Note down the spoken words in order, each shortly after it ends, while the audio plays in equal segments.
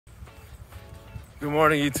Good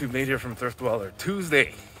morning, YouTube. Nate here from Thrift Dweller.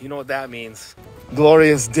 Tuesday, you know what that means.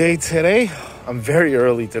 Glorious day today. I'm very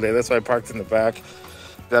early today. That's why I parked in the back.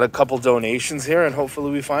 Got a couple donations here and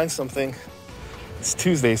hopefully we find something. It's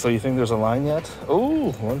Tuesday, so you think there's a line yet?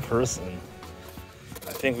 Oh, one person.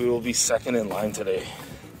 I think we will be second in line today.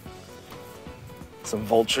 Some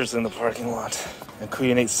vultures in the parking lot. And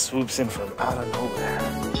Kuya Nate swoops in from out of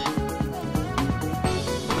nowhere.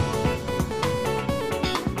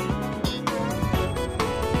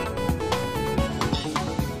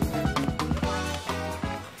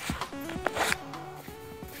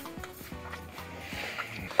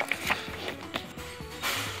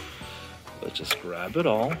 Let's just grab it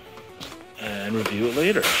all and review it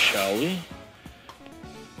later, shall we?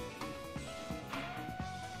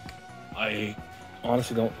 I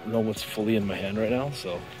honestly don't know what's fully in my hand right now,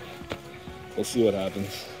 so we'll see what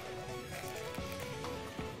happens.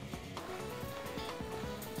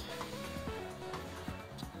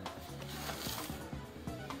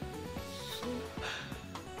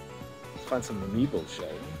 Let's find some amiibos, shall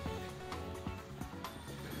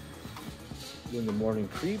we? Doing the morning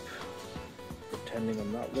creep. Pretending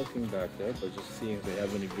I'm not looking back there, but just seeing if they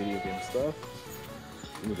have any video game stuff.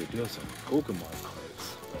 Ooh, they do have some Pokemon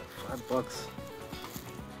cards. $5.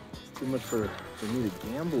 It's too much for me to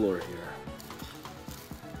gamble over here.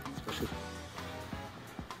 Especially.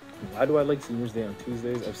 Why do I like Seniors Day on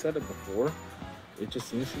Tuesdays? I've said it before. It just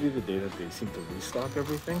seems to be the day that they seem to restock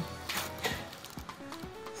everything.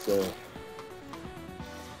 So,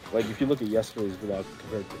 like if you look at yesterday's vlog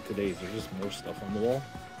compared to today's, there's just more stuff on the wall.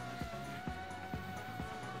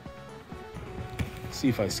 See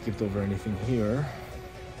if I skipped over anything here.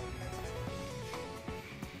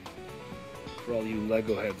 For all you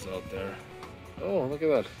Lego heads out there. Oh, look at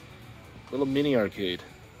that. Little mini arcade.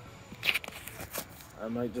 I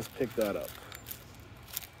might just pick that up.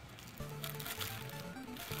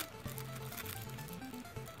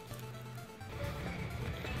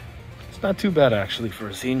 It's not too bad actually for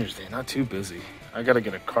a Seniors Day. Not too busy. I gotta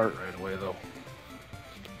get a cart right away though.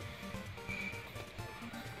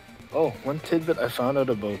 Oh, one tidbit I found out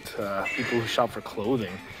about people who shop for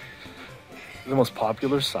clothing. The most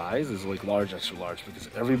popular size is like large, extra large, because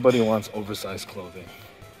everybody wants oversized clothing.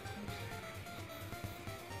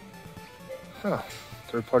 Huh,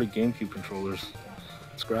 third-party GameCube controllers.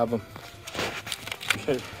 Let's grab them.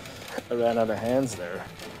 I ran out of hands there.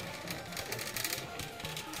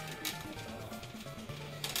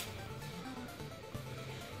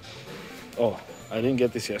 Oh, I didn't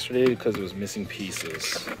get this yesterday because it was missing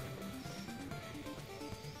pieces.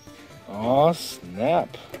 Aw,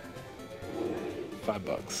 snap.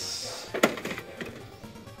 $5.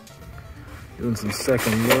 Doing some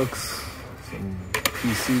second looks, some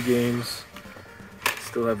PC games.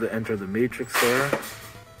 Still have the Enter the Matrix there.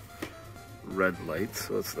 Red lights,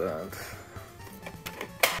 what's that?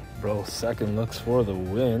 Bro, second looks for the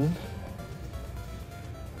win. You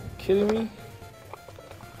kidding me?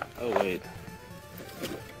 Oh wait.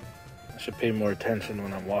 I should pay more attention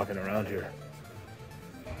when I'm walking around here.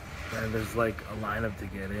 And there's like a lineup to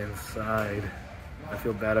get inside. I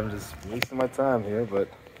feel bad I'm just wasting my time here, but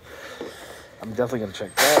I'm definitely gonna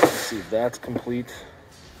check that and see if that's complete.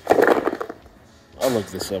 I'll look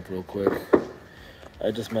this up real quick.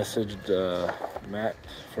 I just messaged Matt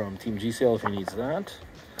from Team GCL if he needs that.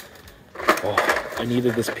 Oh, I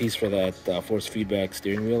needed this piece for that force feedback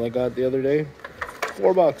steering wheel I got the other day.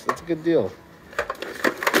 $4, that's a good deal.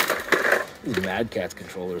 These Mad Catz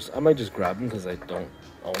controllers, I might just grab them because I don't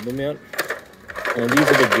own them yet. And these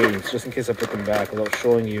are the games, just in case I put them back without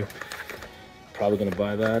showing you. Probably gonna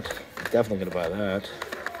buy that. Definitely gonna buy that.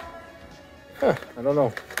 Huh, I don't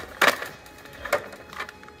know.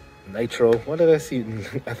 Nitro, what did I see?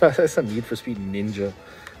 I thought I saw Need for Speed Ninja.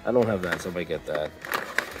 I don't have that, so I might get that.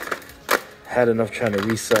 Had enough trying to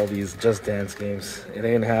resell these Just Dance games. It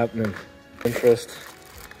ain't happening. Interest.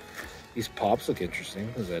 These pops look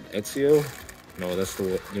interesting. Is that Ezio? No, that's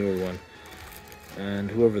the newer one.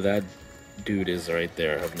 And whoever that dude is right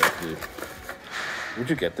there, I have no clue. Where'd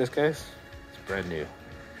you get this, guys? It's brand new.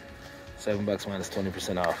 $7 minus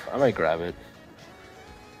 20% off. I might grab it.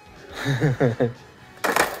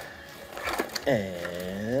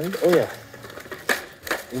 And, oh yeah.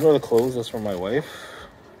 You know the clothes that's for my wife?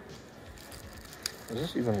 Does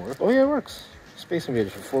this even work? Oh yeah, it works. Space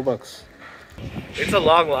Invaders for $4. It's a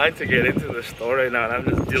long line to get into the store right now, and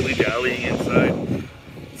I'm just dilly-dallying inside.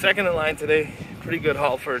 Second in line today. Pretty good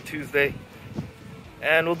haul for a Tuesday.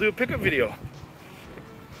 And we'll do a pickup video.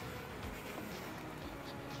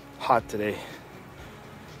 Hot today.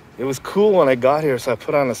 It was cool when I got here, so I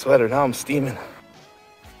put on a sweater. Now I'm steaming.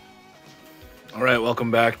 All right,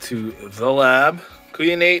 welcome back to the lab.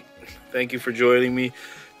 Kuya Nate, thank you for joining me.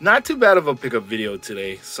 Not too bad of a pickup video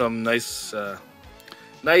today. Some nice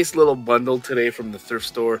little bundle today from the thrift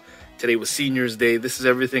store. Today was Senior's Day. This is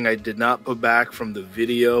everything I did not put back from the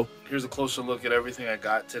video. Here's a closer look at everything I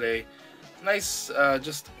got today. Nice,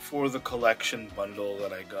 just for the collection bundle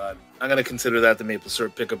that I got. I'm gonna consider that the maple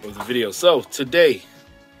syrup pickup of the video. So today,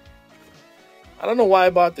 I don't know why I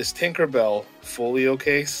bought this Tinkerbell folio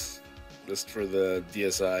case. Just for the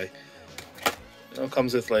DSi. You know, it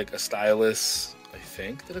comes with like a stylus, I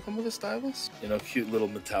think. Did it come with a stylus? You know, cute little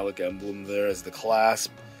metallic emblem there as the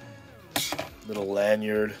clasp. Little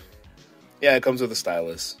lanyard. Yeah, it comes with a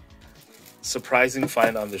stylus. Surprising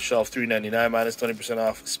find on the shelf. $3.99 minus 20%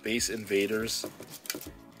 off. Space Invaders.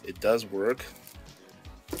 It does work.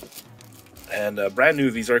 And brand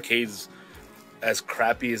new, these arcades, as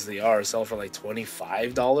crappy as they are, sell for like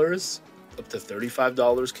 $25 up to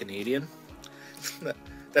 $35 Canadian.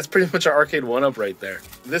 That's pretty much our arcade one-up right there.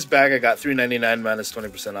 This bag I got $3.99 minus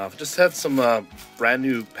 20% off. Just had some brand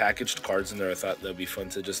new packaged cards in there. I thought that'd be fun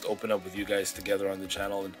to just open up with you guys together on the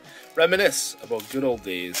channel and reminisce about good old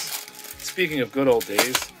days. Speaking of good old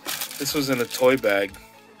days, this was in a toy bag.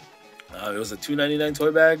 It was a $2.99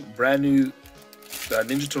 toy bag. Brand new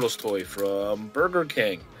Ninja Turtles toy from Burger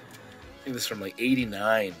King. I think this is from like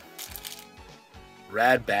 '89.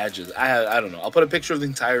 Rad badges. I don't know. I'll put a picture of the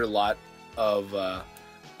entire lot of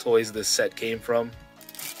toys this set came from.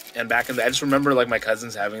 And back in the, I just remember like my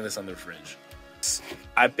cousins having this on their fridge.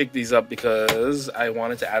 I picked these up because I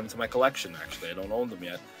wanted to add them to my collection. Actually, I don't own them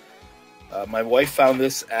yet. My wife found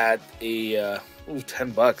this at a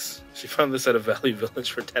 $10. She found this at a Value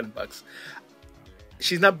Village for $10.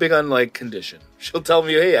 She's not big on like condition. She'll tell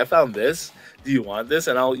me, "Hey, I found this. Do you want this?"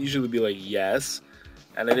 And I'll usually be like, "Yes."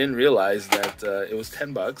 And I didn't realize that it was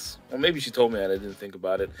 $10. Well, maybe she told me and I didn't think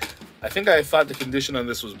about it. I think I thought the condition on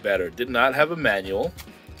this was better. Did not have a manual.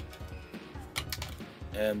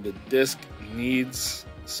 And the disc needs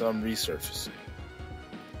some resurfacing.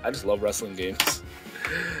 I just love wrestling games.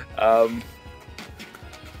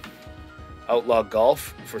 Outlaw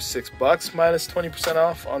Golf for $6 minus 20%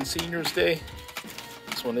 off on Senior's Day.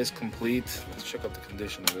 This one is complete. Let's check out the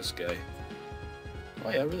condition of this guy. Oh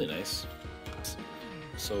yeah, really nice.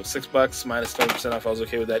 So $6 minus 20% off. I was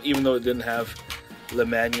okay with that, even though it didn't have the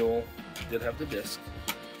manual. It did have the disc,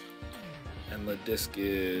 and the disc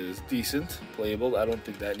is decent, playable. I don't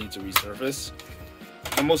think that needs a resurface.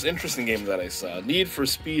 The most interesting game that I saw: Need for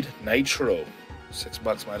Speed Nitro.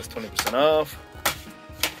 $6 minus 20% off.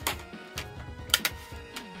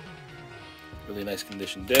 Really nice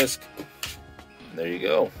condition disc. And there you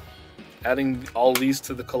go. Adding all these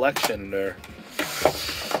to the collection there.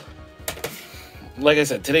 Like I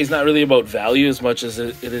said, today's not really about value as much as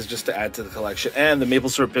it is just to add to the collection. And the maple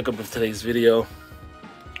syrup pickup of today's video.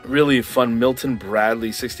 Really fun Milton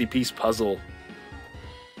Bradley 60-piece puzzle.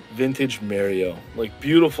 Vintage Mario. Like,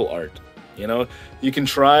 beautiful art. You know, you can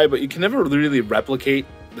try, but you can never really replicate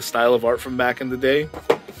the style of art from back in the day.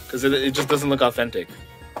 Because it just doesn't look authentic.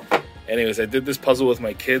 Anyways, I did this puzzle with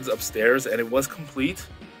my kids upstairs, and it was complete.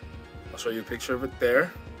 I'll show you a picture of it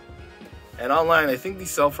there. And online, I think these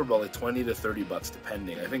sell for about like $20 to $30,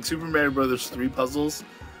 depending. I think Super Mario Brothers 3 puzzles,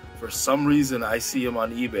 for some reason, I see them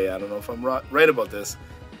on eBay. I don't know if I'm right about this.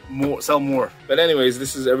 Sell more. But anyways,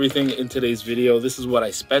 this is everything in today's video. This is what I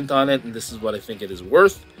spent on it, and this is what I think it is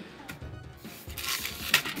worth.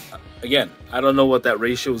 Again, I don't know what that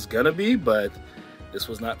ratio is gonna be, but this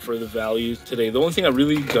was not for the value today. The only thing I'm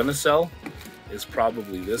really gonna sell is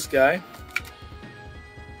probably this guy.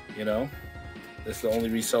 You know? That's the only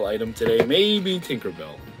resale item today. Maybe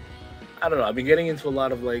Tinkerbell. I don't know. I've been getting into a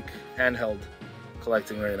lot of like handheld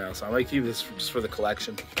collecting right now, so I might keep this just for the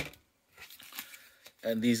collection.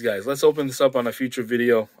 And these guys. Let's open this up on a future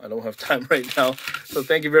video. I don't have time right now. So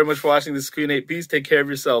thank you very much for watching. This is Kuya Nate. Peace. Take care of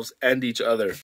yourselves and each other.